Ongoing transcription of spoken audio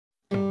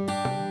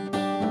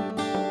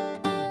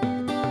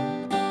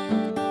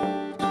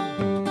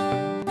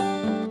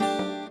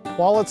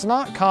While it's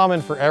not common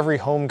for every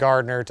home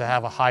gardener to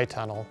have a high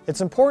tunnel,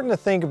 it's important to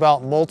think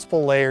about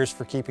multiple layers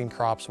for keeping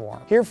crops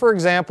warm. Here, for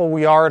example,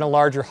 we are in a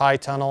larger high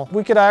tunnel.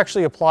 We could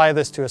actually apply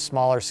this to a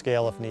smaller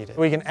scale if needed.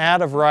 We can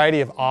add a variety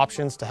of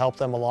options to help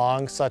them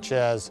along, such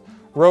as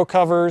row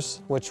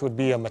covers, which would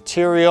be a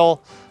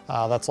material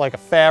that's like a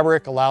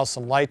fabric, allows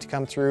some light to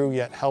come through,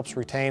 yet helps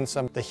retain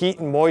some of the heat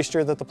and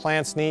moisture that the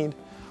plants need.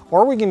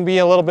 Or we can be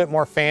a little bit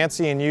more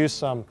fancy and use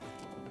some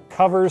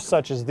covers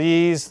such as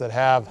these that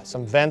have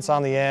some vents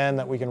on the end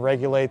that we can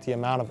regulate the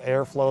amount of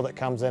airflow that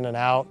comes in and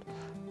out.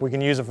 We can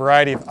use a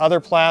variety of other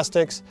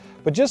plastics,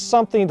 but just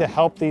something to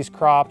help these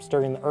crops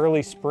during the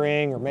early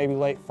spring or maybe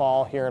late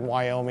fall here in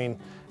Wyoming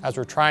as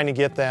we're trying to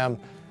get them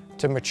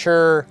to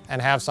mature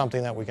and have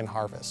something that we can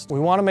harvest. We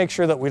want to make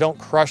sure that we don't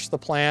crush the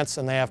plants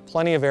and they have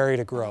plenty of area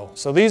to grow.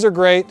 So these are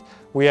great.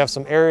 We have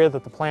some area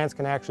that the plants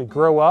can actually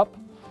grow up.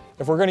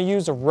 If we're going to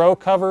use a row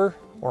cover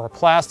or a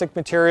plastic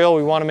material,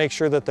 we want to make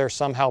sure that they're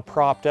somehow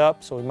propped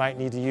up. So we might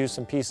need to use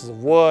some pieces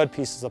of wood,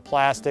 pieces of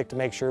plastic to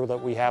make sure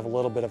that we have a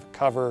little bit of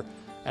cover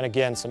and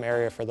again, some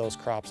area for those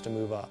crops to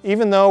move up.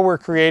 Even though we're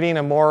creating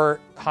a more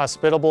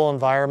hospitable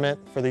environment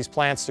for these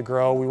plants to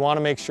grow, we want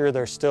to make sure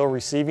they're still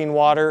receiving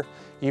water,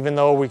 even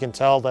though we can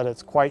tell that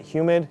it's quite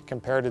humid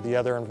compared to the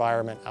other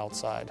environment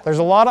outside. There's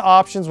a lot of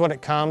options when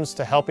it comes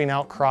to helping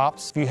out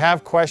crops. If you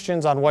have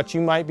questions on what you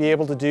might be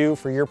able to do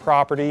for your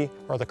property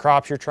or the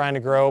crops you're trying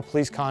to grow,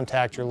 please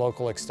contact your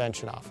local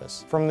extension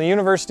office. From the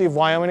University of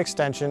Wyoming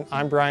Extension,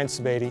 I'm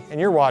Sebade, and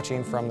you're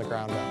watching From the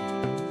Ground Up.